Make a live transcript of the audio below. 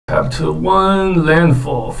Chapter 1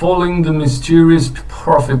 Landfall. Following the mysterious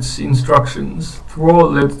prophet's instructions,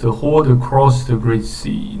 Thrall led the horde across the Great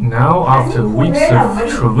Sea. Now, after weeks of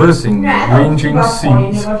traversing the raging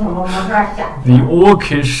seas, the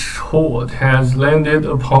orcish horde has landed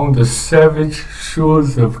upon the savage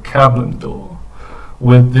shores of Kablandor.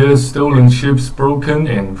 With their stolen ships broken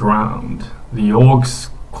and drowned, the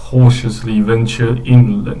orcs cautiously venture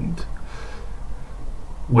inland,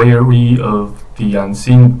 wary of the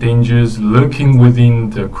unseen dangers lurking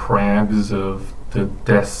within the crags of the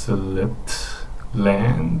desolate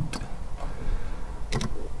land.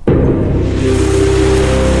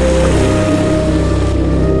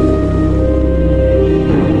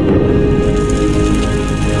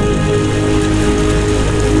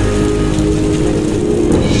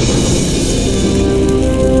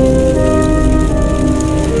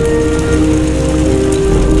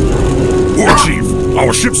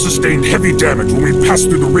 Our ship sustained heavy damage when we passed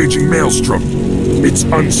through the raging maelstrom. It's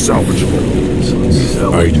unsalvageable.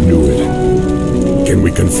 I knew it. Can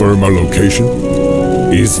we confirm our location?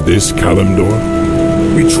 Is this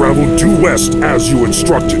Kalimdor? We traveled due west as you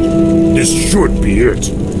instructed. This should be it.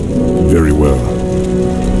 Very well.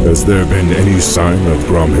 Has there been any sign of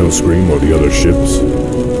Gromhellscream or the other ships?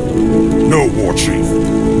 No, War Chief.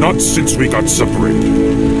 Not since we got separated.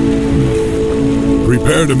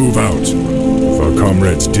 Prepare to move out. If our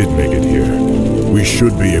comrades did make it here, we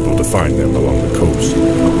should be able to find them along the coast.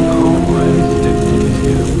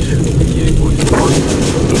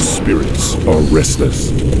 The spirits are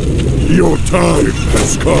restless. Your time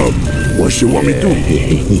has come. What you want me to do?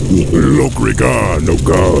 Lokrigar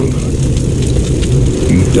Nogal.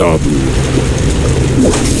 Ndabu.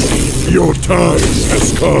 Your time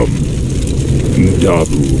has come.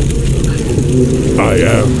 Ndabu. I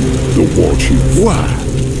am the War Chief. What?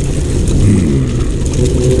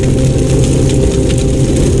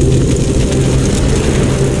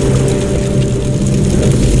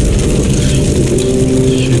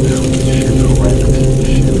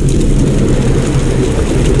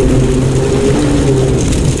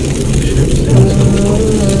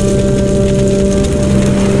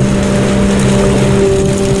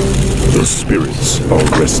 The spirits are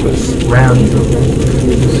restless. Round them,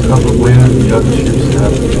 discover where the other ships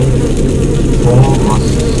have been. All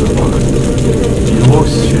must survive. The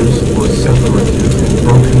orcs ships were separated and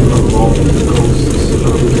broken along the coasts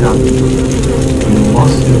of Kablandor. We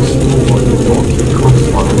must explore the rocky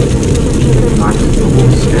coastline and reunite the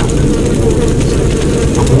war-scattered warriors.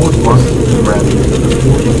 The horde must be ready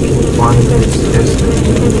before it can find its destiny.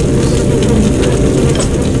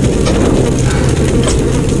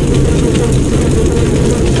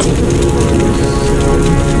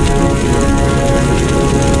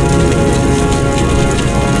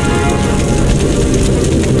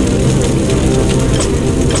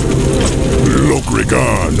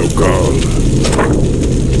 Lokrigar Nogal.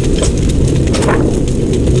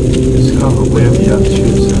 Discover where the other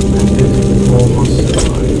ships have landed. All must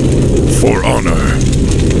survive. For honor.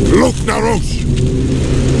 Loknaros!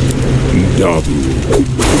 Ndabu.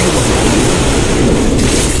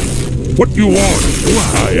 What you want?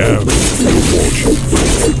 I am the War Chief.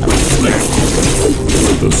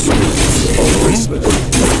 The spirits are restless.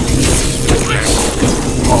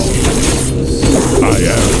 I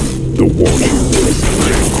am the War Chief.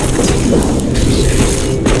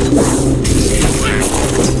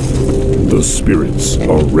 The spirits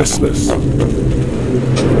are restless. Increase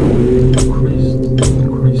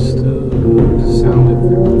the sound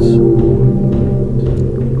effects.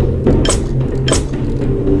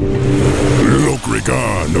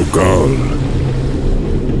 Lokrigar Nogal.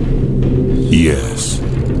 Yes.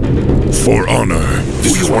 For honor.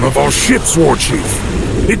 This is one of our ships, War Chief.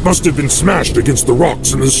 It must have been smashed against the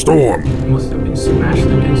rocks in the storm. Must have been smashed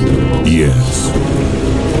against the wall. Yes.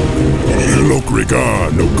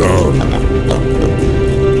 Lokrigar Nogal.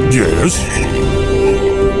 Yes?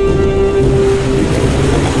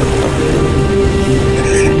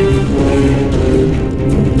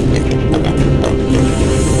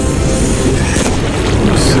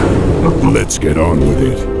 Let's get on with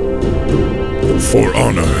it. For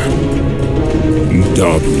honor.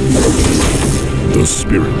 Ndabu. The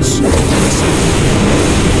spirits are restless.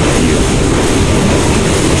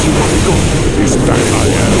 Is that I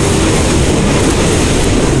am?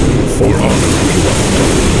 For honor.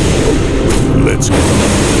 Let's go.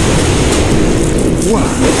 What?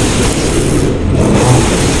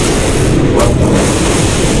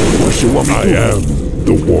 What you want me to do? I am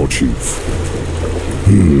the War Chief.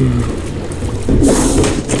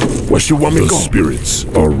 What you want me to The go? spirits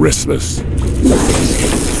are restless.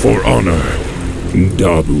 For honor.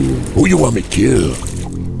 Ndabu. Who you want me to kill?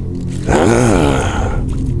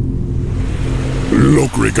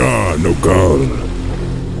 Lokriga Nogal.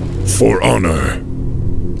 For honor.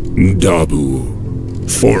 Dabu.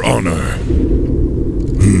 For honor.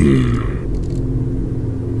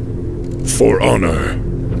 For honor.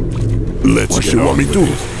 Let's What get you on want me with to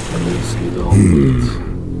do? it.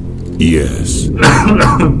 Yes.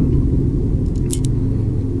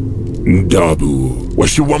 Dabu.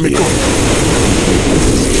 What you want me to?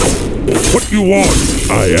 What you want?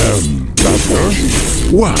 I am Master.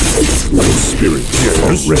 What? The spirit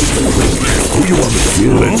Yes. resting. Who you want me to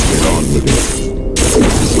kill? Let's get on with it.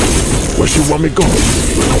 Where you want me go?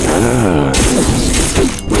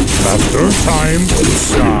 Master, time to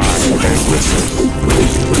die.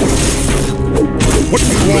 What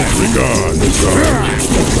you want? Regard,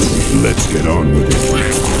 let's get on with it.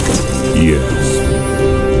 Yes.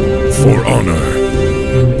 For honor.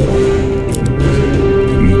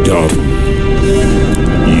 Dub.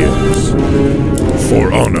 Yes. For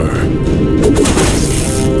honor.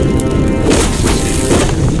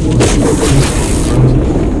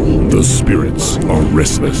 The spirits are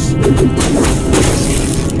restless.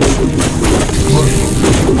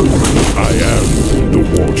 I am the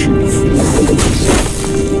war chief.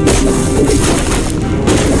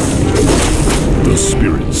 The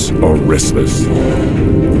spirits are restless.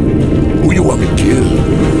 Who you want me to kill?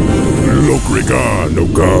 Lokriga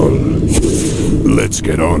Nogal. Let's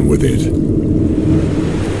get on with it.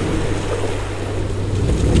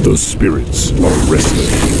 The spirits are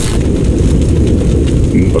restless.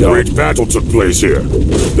 A great battle took place here.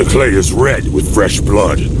 The clay is red with fresh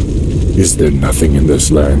blood. Is there nothing in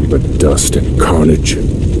this land but dust and carnage?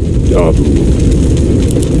 Dabu.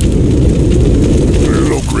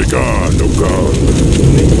 Lokriga Nogal.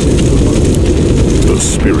 The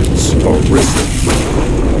spirits are restless.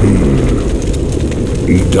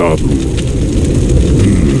 Dabu.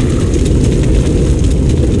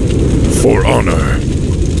 For honor.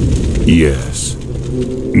 Yes.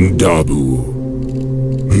 Dabu.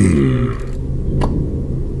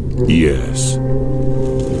 Yes.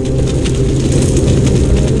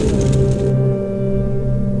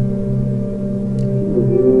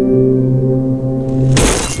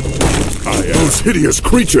 Those hideous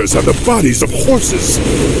creatures have the bodies of horses.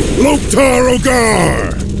 Loktar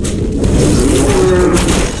Ogar!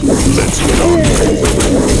 Let's get on.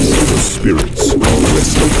 The spirits are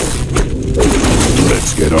resting.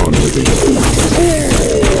 Let's get on with it.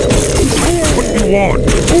 What you want?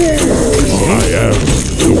 I am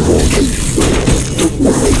the war chief.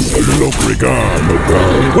 Lokriga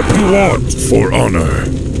Nogal. What you want? For honor.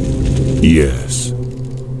 Yes.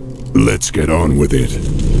 Let's get on with it.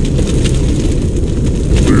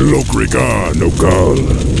 Lokriga Nogal.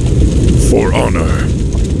 For honor.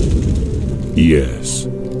 Yes.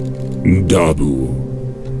 Dabu.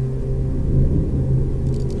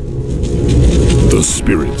 The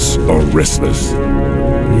spirits are restless.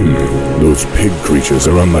 Those pig creatures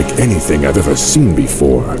are unlike anything I've ever seen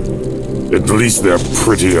before. At least they're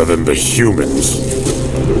prettier than the humans.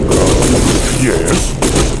 Yes?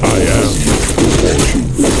 I am the war chief.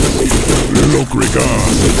 Lokriga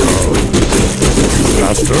Nogal.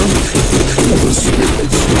 Master? The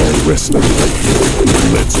spirits are restless.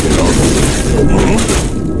 Let's get on with it.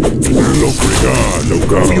 Lokriga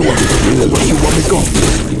Nogal. Where you want me to kill? Where you want me go?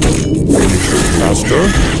 Master?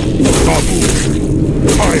 Abu.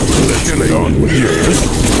 Let's get on with it. Yes?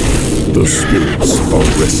 The spirits are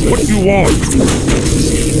restless. What you want?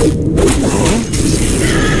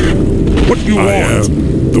 What you want? I am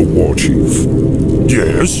the war chief.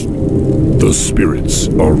 Yes? The spirits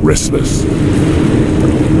are restless.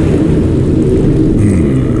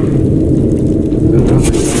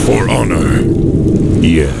 For honor.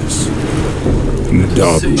 Yes.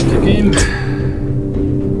 Dabu. Save the game.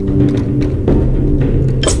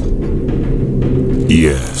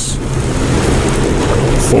 Yes.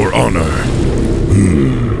 For honor.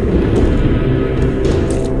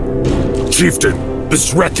 Chieftain,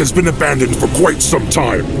 this wreck has been abandoned for quite some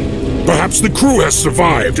time. Perhaps the crew has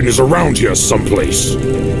survived and is around here someplace.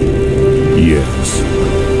 Yes.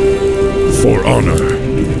 For honor.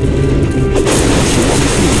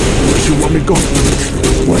 Where you want me go?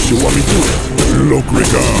 Where you want me to?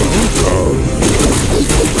 Lokriga.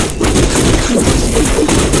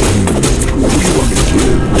 Who you want me to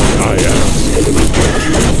kill? I am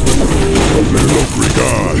Lokriga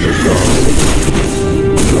Nogal.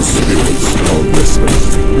 The spirits are restless.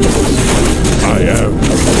 I am.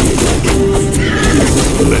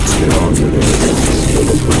 Let's get on with it.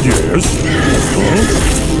 Yes?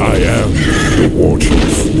 Huh? I am the war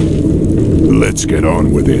chief. Let's get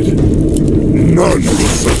on with it. None will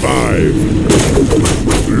survive.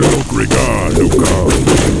 Lokriga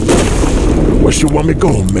What you want me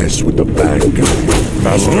go? Don't mess with the bad guy.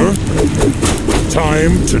 Master?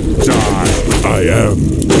 Time to die. I am.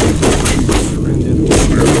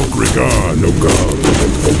 No God.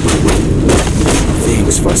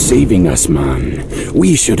 Thanks for saving us, man.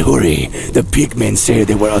 We should hurry. The pigmen say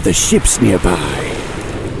there were other ships nearby.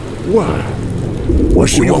 What?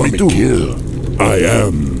 What you want me to kill? I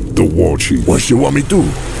am the war chief. What you want me to?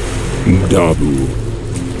 Dabu.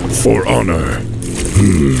 For honor.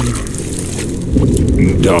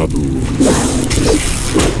 Dabu.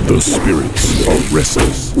 The spirits are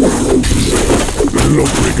restless.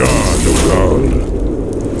 Lokrigard, no God.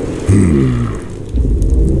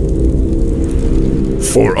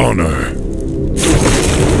 For honor.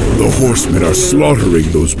 The horsemen are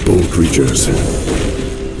slaughtering those bold creatures.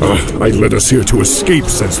 I led us here to escape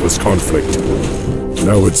senseless conflict.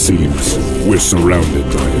 Now it seems we're surrounded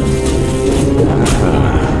by it.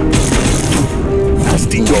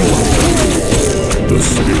 Nasty dog. The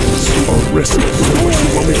spirits are restless. Where you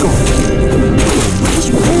want me to go?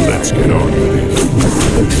 Let's get on with it.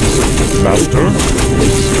 Master?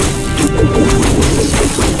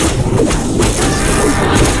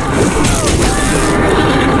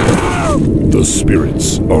 The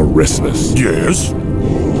spirits are restless. Yes?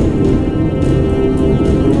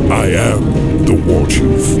 I am the war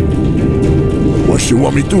chief. What you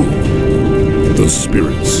want me to? The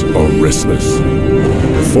spirits are restless.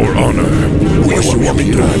 For honor. What you want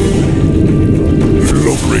me to?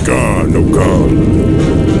 Lokrigard, no God.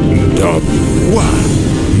 Dub. What?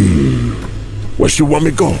 What you want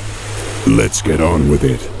me go? Let's get on with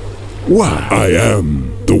it. What? I am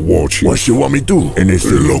the war chief. What you want me do?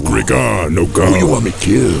 Anything. Lokrigard, no God. Who you want me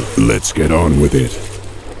kill? Let's get on with it.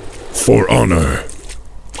 For honor.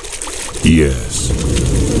 Yes.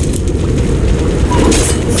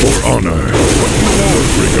 For honor.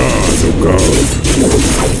 Lokrigard, no God.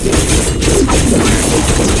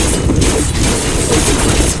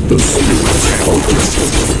 The spirits focus.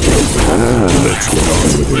 Let's get on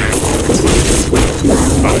with it.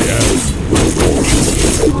 I am the war chief.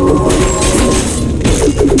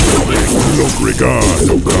 Lokrigard,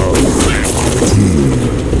 no God.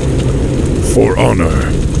 For honor,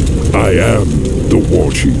 I am the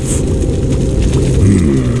war chief.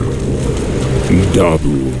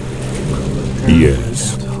 Dabu. Yes.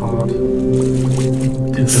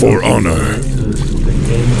 For honor.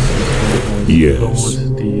 Yes.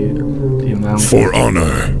 For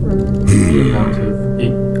honor.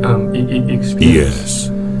 Yes.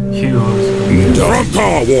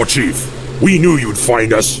 Thrumkar, war chief. We knew you'd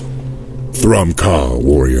find us. Thrumkar,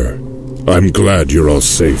 warrior. I'm glad you're all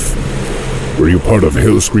safe. Were you part of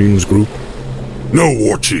Hillscream's group? No,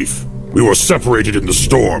 war chief. We were separated in the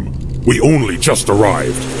storm. We only just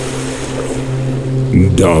arrived.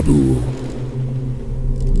 Dabu.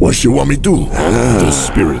 What you want me to do? The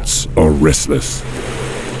spirits are restless.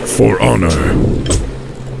 For honor.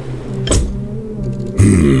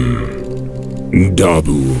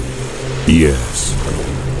 Dabu. Yes.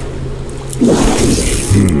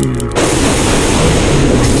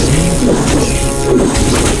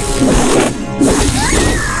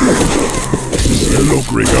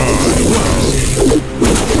 Lokrigard.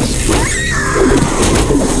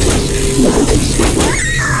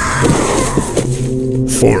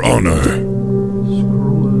 For honor.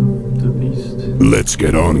 Let's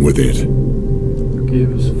get on with it.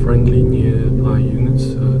 Gives friendly nearby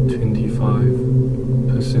units a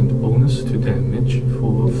 25% bonus to damage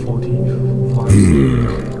for 45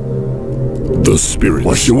 seconds. The spirits.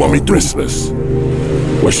 What you want me to? Restless.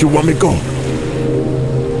 What you want me go?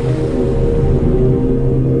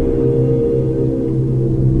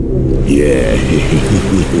 Yeah.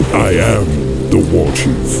 I am the war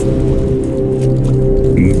chief.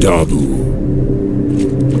 Dabu.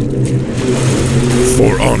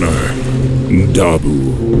 For honor. Dabu.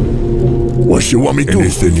 What you want me to do?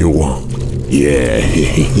 Anything you want. Yeah.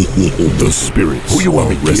 The spirits. Who you want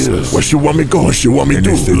me to kill? What you want me go? What you want me to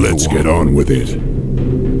do? Let's get on with it.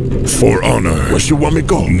 For honor. What you want me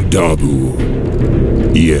go? Dabu.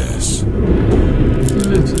 Yes.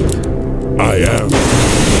 I am.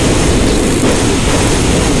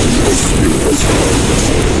 The spirits.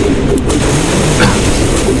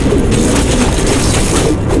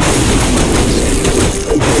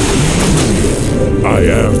 I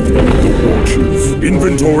am the war chief.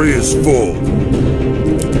 Inventory is full.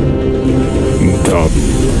 Dabu.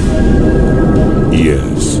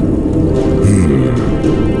 Yes.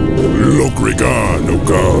 Lokrigard, no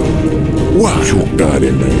God. What you got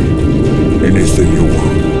in there? Anything you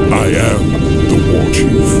want. I am the war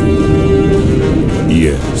chief.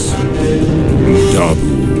 Yes.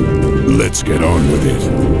 Dabu. Let's get on with it.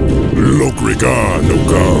 Lokrigar no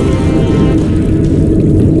gal.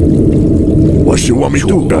 What you want me to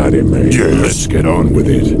do? Got it, man. Yes. Let's get on with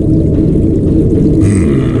it.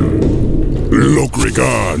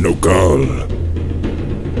 Lokrigar no gal.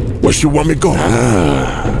 What you want me go?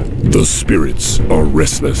 The spirits are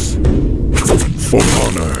restless. For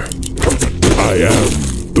honor, I am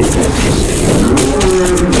the Warchief.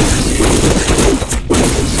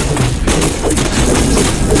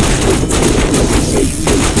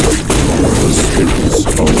 The spirits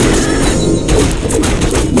are restless.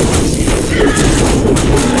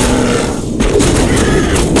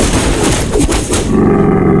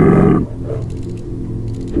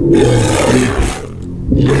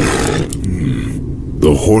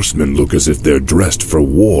 The horsemen look as if they're dressed for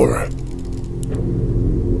war.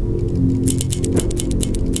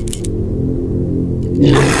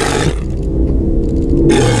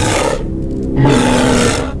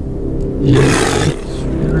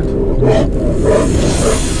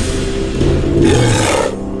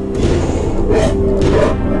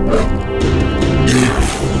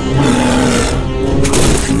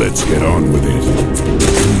 Let's get on with it.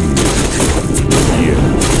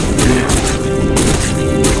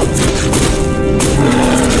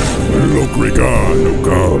 Lokrigar no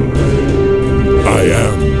gal. I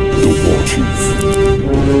am the Warchief.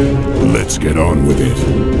 Let's get on with it.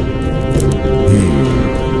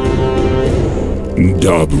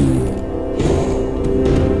 Dabu.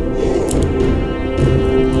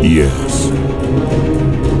 Yes.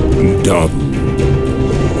 Dabu.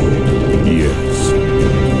 Yes.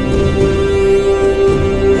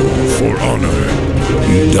 For honor.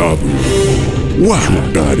 Dabu. What?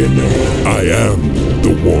 Got in there. I am the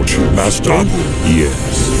Warchief. Master?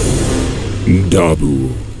 Yes. Dabu.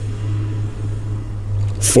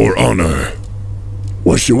 For honor.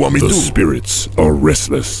 What you want me to do? The spirits are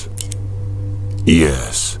restless.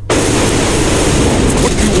 Yes.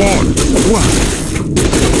 What you want? What?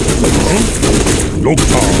 Huh?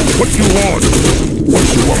 Loktar, what you want? What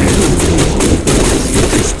you want me to do?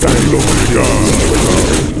 It's time, Loktar.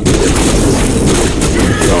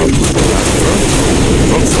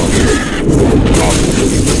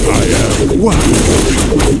 I am. What?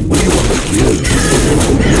 What do you want to kill?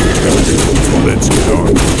 Let's get on.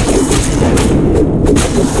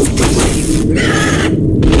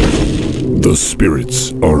 The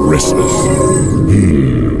spirits are restless.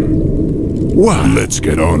 What? Let's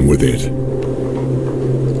get on with it.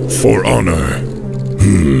 For honor.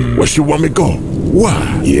 What you want me go?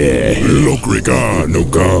 What? Yeah. Lokrigar no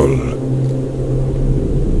gal.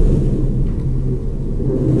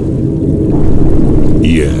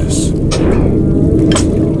 Yes.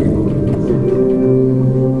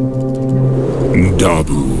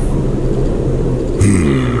 Dabu.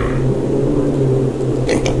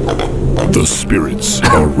 The spirits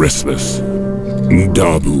are restless.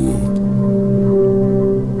 Dabu.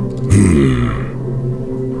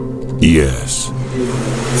 Yes.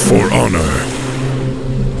 For honor.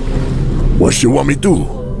 What you want me to do?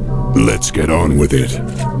 Let's get on with it.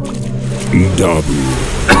 Dabu.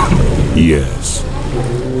 Yes.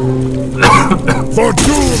 For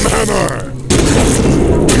Doomhammer!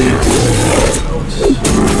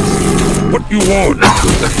 What you want?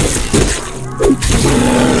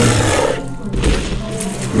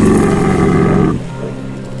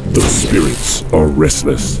 The spirits are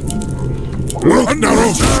restless. Under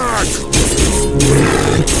attack!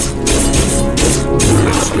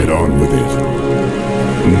 Let's get on with it.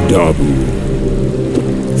 Dabu.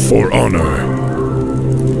 For honor.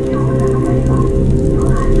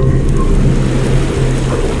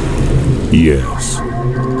 Yes.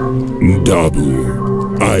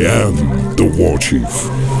 Dabu. I am the Warchief.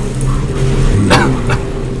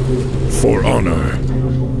 For honor.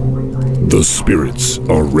 The spirits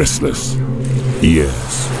are restless.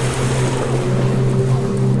 Yes.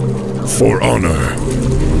 For honor.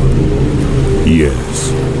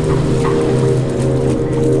 Yes.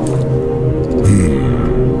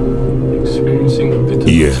 Experiencing a bit of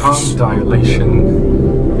Yes. tongue dilation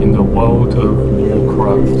in the world of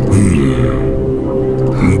Warcraft.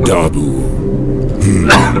 Dabu.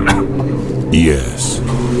 Yes.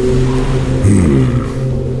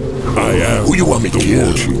 I am. Who you want me to kill?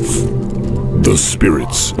 Warchief. The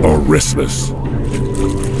spirits are restless.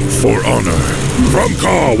 For honor. From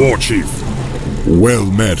Ka, Warchief. Well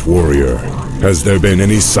met, warrior. Has there been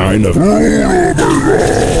any sign of...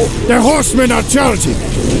 The horsemen are charging!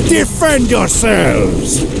 Defend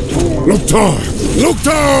yourselves! Loktar!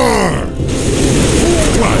 Loktar!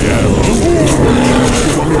 I am.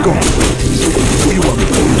 You want me to go? Who you want me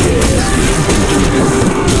to go?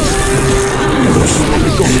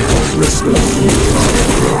 restless.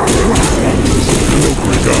 No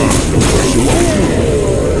regard, no question.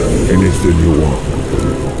 Anything you want.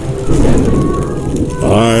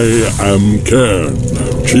 I am Cairn,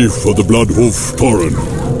 chief of the Bloodwolf Tauren.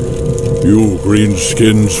 You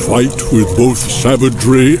greenskins fight with both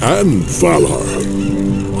savagery and valor.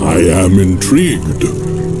 I am intrigued.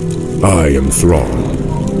 I am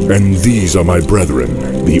Thrall, and these are my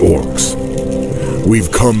brethren, the Orcs.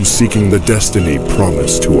 We've come seeking the destiny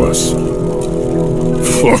promised to us.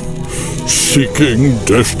 Seeking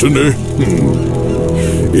destiny?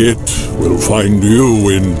 It will find you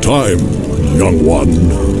in time, young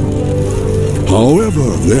one.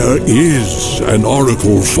 However, there is an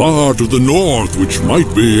oracle far to the north which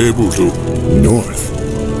might be able to... North?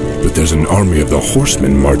 But there's an army of the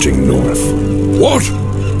horsemen marching north. What?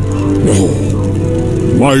 No.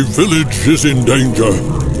 My village is in danger.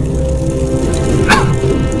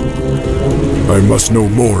 I must know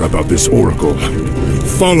more about this oracle.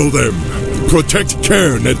 Follow them. Protect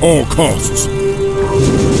Cairn at all costs.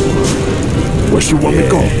 Where you want me to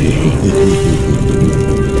go?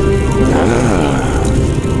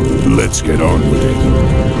 Let's get on with it.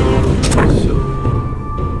 So,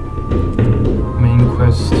 main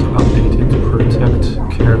quest updated to protect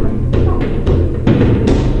Cairn.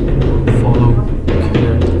 Follow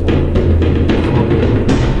Cairn.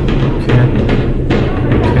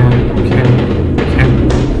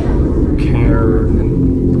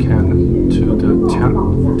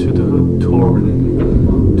 To the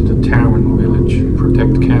Tauren village.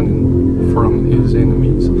 Protect Canon from his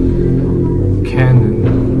enemies. Canon,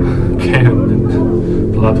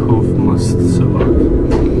 Bloodhoof must survive.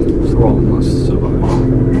 Thrall must survive.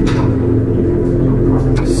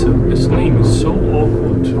 So this name is so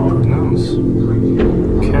awkward to pronounce.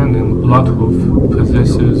 Canon Bloodhoof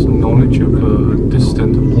possesses knowledge of a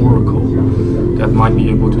distant oracle that might be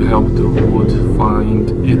able to help the Horde find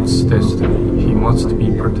its destiny. He must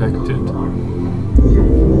be protected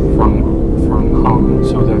from harm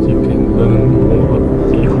so that you can learn more of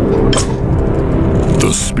the Horde.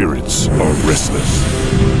 The spirits are restless.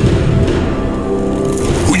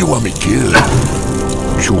 Who you want me to kill?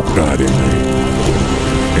 Shoot God in me.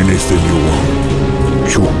 Anything you want.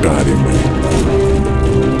 Shoot God in me.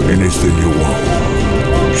 Anything you want.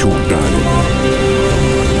 Shoot God in me.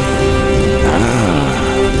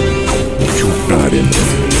 Shoot God in me.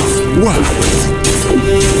 What?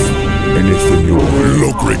 Anything you want.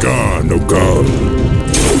 Look, regard, no God.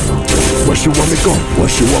 Where you want me go?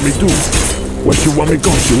 What you want me do? Where you want me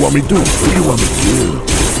go? You want me do? Who you want me kill?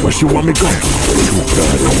 Where you want me go? Shoot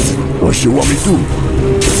God. Where you want me do?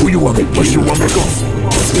 Who you want me? Where you want me go?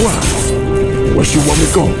 What? Where you want me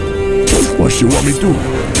go? What you want me do?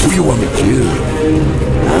 Who you want me kill?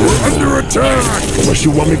 We're under attack! Where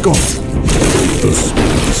you want me go? The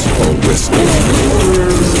spirits are resting.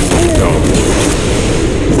 No.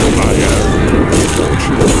 I am.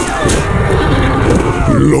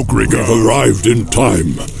 Lokriga arrived in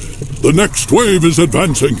time. The next wave is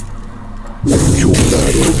advancing.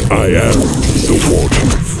 I am the war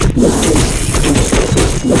chief.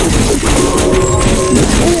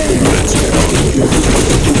 Let's get on.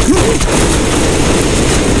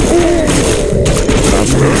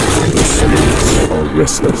 Master, the spirits are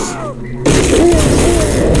restless.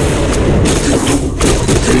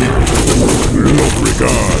 Look,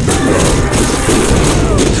 regard.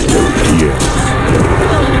 Yes.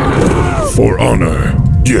 For honor.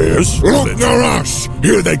 Yes? Look, Narash!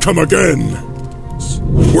 Here they come again!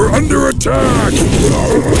 We're under attack! The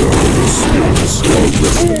spirits are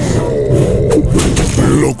restless.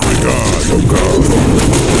 Look, regard, oh God.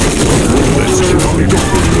 Let's get on it.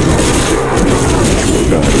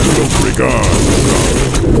 Look, regard, oh God.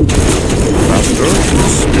 Master, the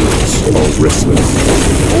spirits are restless.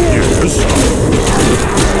 Yes?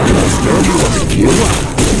 Master, you want me to kill?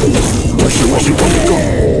 Where you want me to go?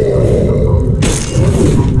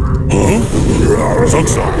 Huh?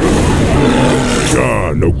 Zugza!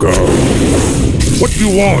 God, no God. What do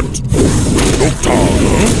you want? Dokta,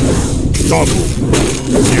 huh? Zabu.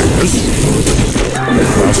 Yes?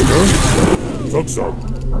 Master? Zugza.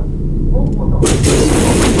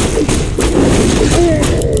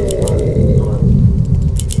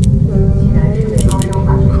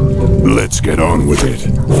 Let's get on with it.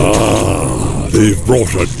 Ah, they've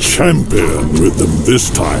brought a champion with them this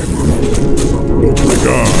time. Oh my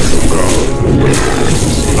God, oh God.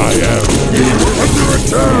 I am. We're under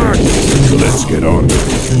attack! Let's get on with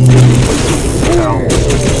it.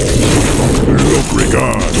 Look,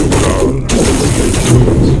 regard, oh God.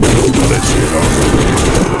 Let's get on with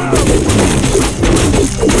it.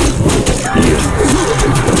 Yeah.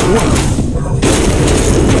 What?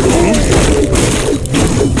 Huh?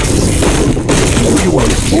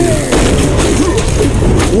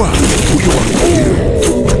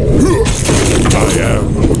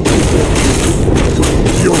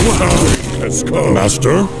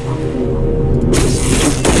 Master?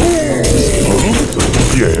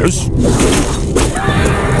 Yes?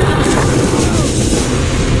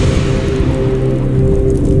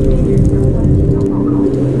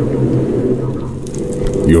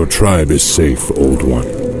 Your tribe is safe, Old One.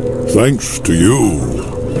 Thanks to you,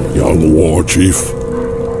 young war chief.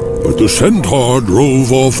 But the centaur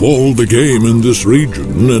drove off all the game in this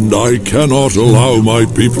region, and I cannot allow my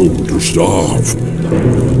people to starve.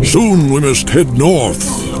 Soon we must head north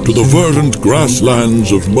to the verdant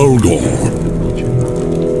grasslands of Mulgore.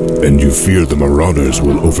 And you fear the marauders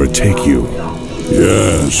will overtake you?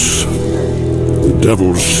 Yes. The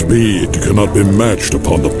devil's speed cannot be matched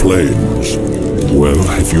upon the plains. Well,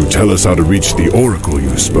 if you tell us how to reach the oracle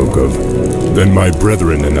you spoke of, then my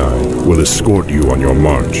brethren and I will escort you on your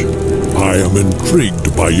march. I am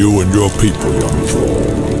intrigued by you and your people, young troll.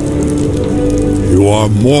 You are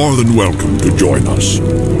more than welcome to join us.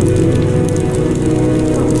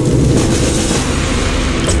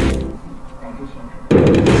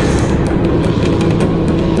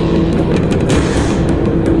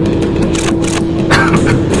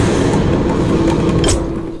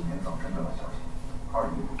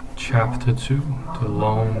 Chapter 2, The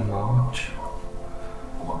Long March.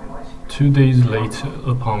 2 days later,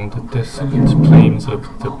 upon the desolate plains of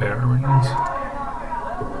the Barrens.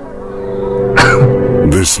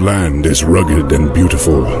 This land is rugged and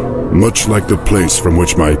beautiful, much like the place from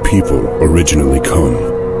which my people originally come.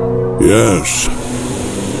 Yes.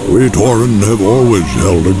 We Tauren have always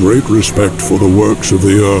held a great respect for the works of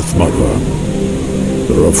the Earth Mother.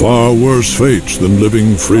 There are far worse fates than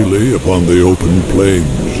living freely upon the open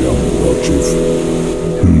plains, young war chief.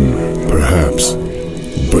 Perhaps.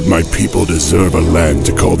 But my people deserve a land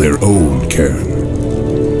to call their own, Cairn.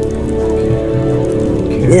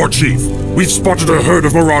 War chief, we've spotted a herd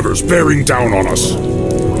of marauders bearing down on us.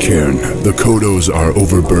 Cairn, the Kodos are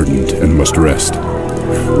overburdened and must rest.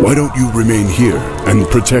 Why don't you remain here and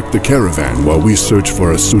protect the caravan while we search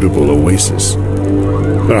for a suitable oasis?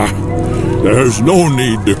 There's no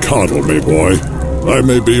need to coddle me, boy. I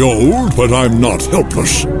may be old, but I'm not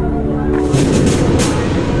helpless.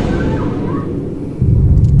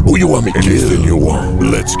 Who you want me to kill? Anything you want.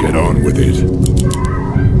 Let's get on with it.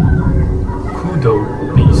 Kudo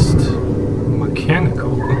Beast.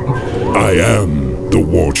 Mechanical. I am the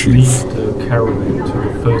war chief. Lead the caravan to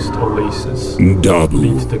the first oasis. Dabu.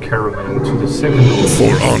 Lead the caravan to the second oasis.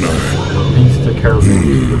 For honor. Lead the caravan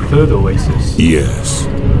to the third oasis. Yes.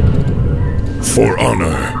 For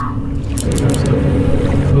honor. There's the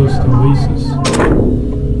first oasis.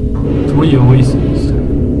 3 oases.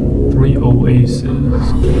 3 oases.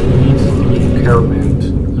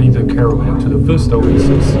 Lead the caravan to the first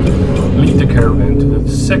oasis. Lead the caravan to the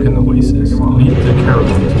second oasis. Lead the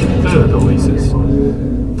caravan to the third oasis.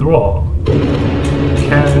 Thrall.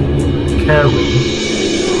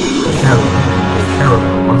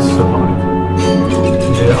 Caravan must survive.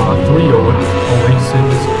 There are 3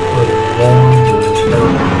 oases along the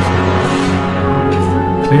caravan's route.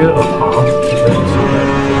 Clear a path to them so that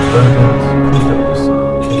the verdant Kudos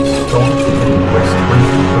can start the west wing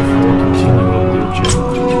before continuing their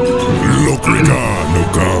journey.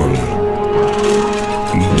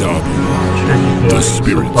 The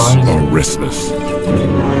spirits are restless.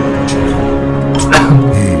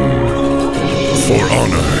 For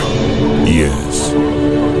honor. Yes.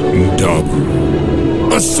 Dabu.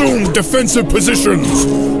 Assume defensive positions!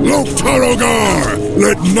 Loktarogar!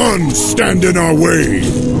 Let none stand in our way!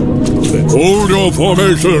 Hold your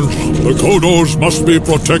formations! The Kodos must be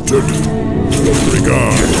protected!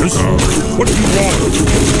 Regard! What do you want?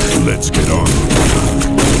 Let's get on.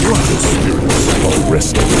 The spirits are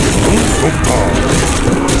restless.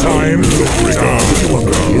 Time to regard!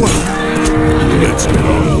 Let's get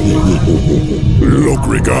on.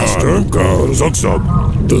 Lokrigar! Zugzub!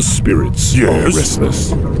 The spirits are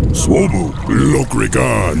restless. Swobu!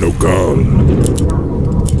 Lokrigar! Nogal!